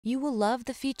You will love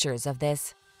the features of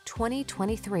this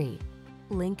 2023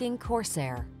 Lincoln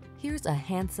Corsair. Here's a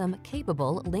handsome,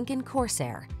 capable Lincoln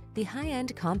Corsair, the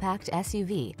high-end compact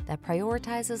SUV that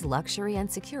prioritizes luxury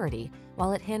and security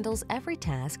while it handles every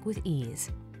task with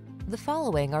ease. The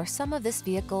following are some of this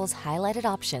vehicle's highlighted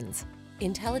options: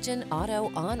 intelligent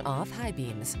auto on-off high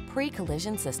beams,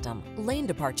 pre-collision system, lane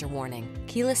departure warning,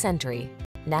 keyless entry,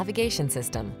 navigation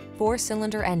system,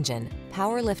 4-cylinder engine,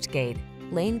 power liftgate,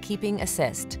 lane keeping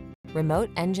assist, remote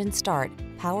engine start,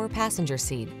 power passenger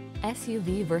seat.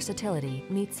 SUV versatility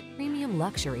meets premium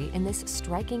luxury in this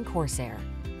striking Corsair.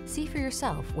 See for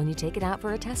yourself when you take it out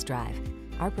for a test drive.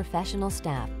 Our professional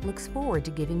staff looks forward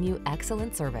to giving you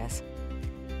excellent service.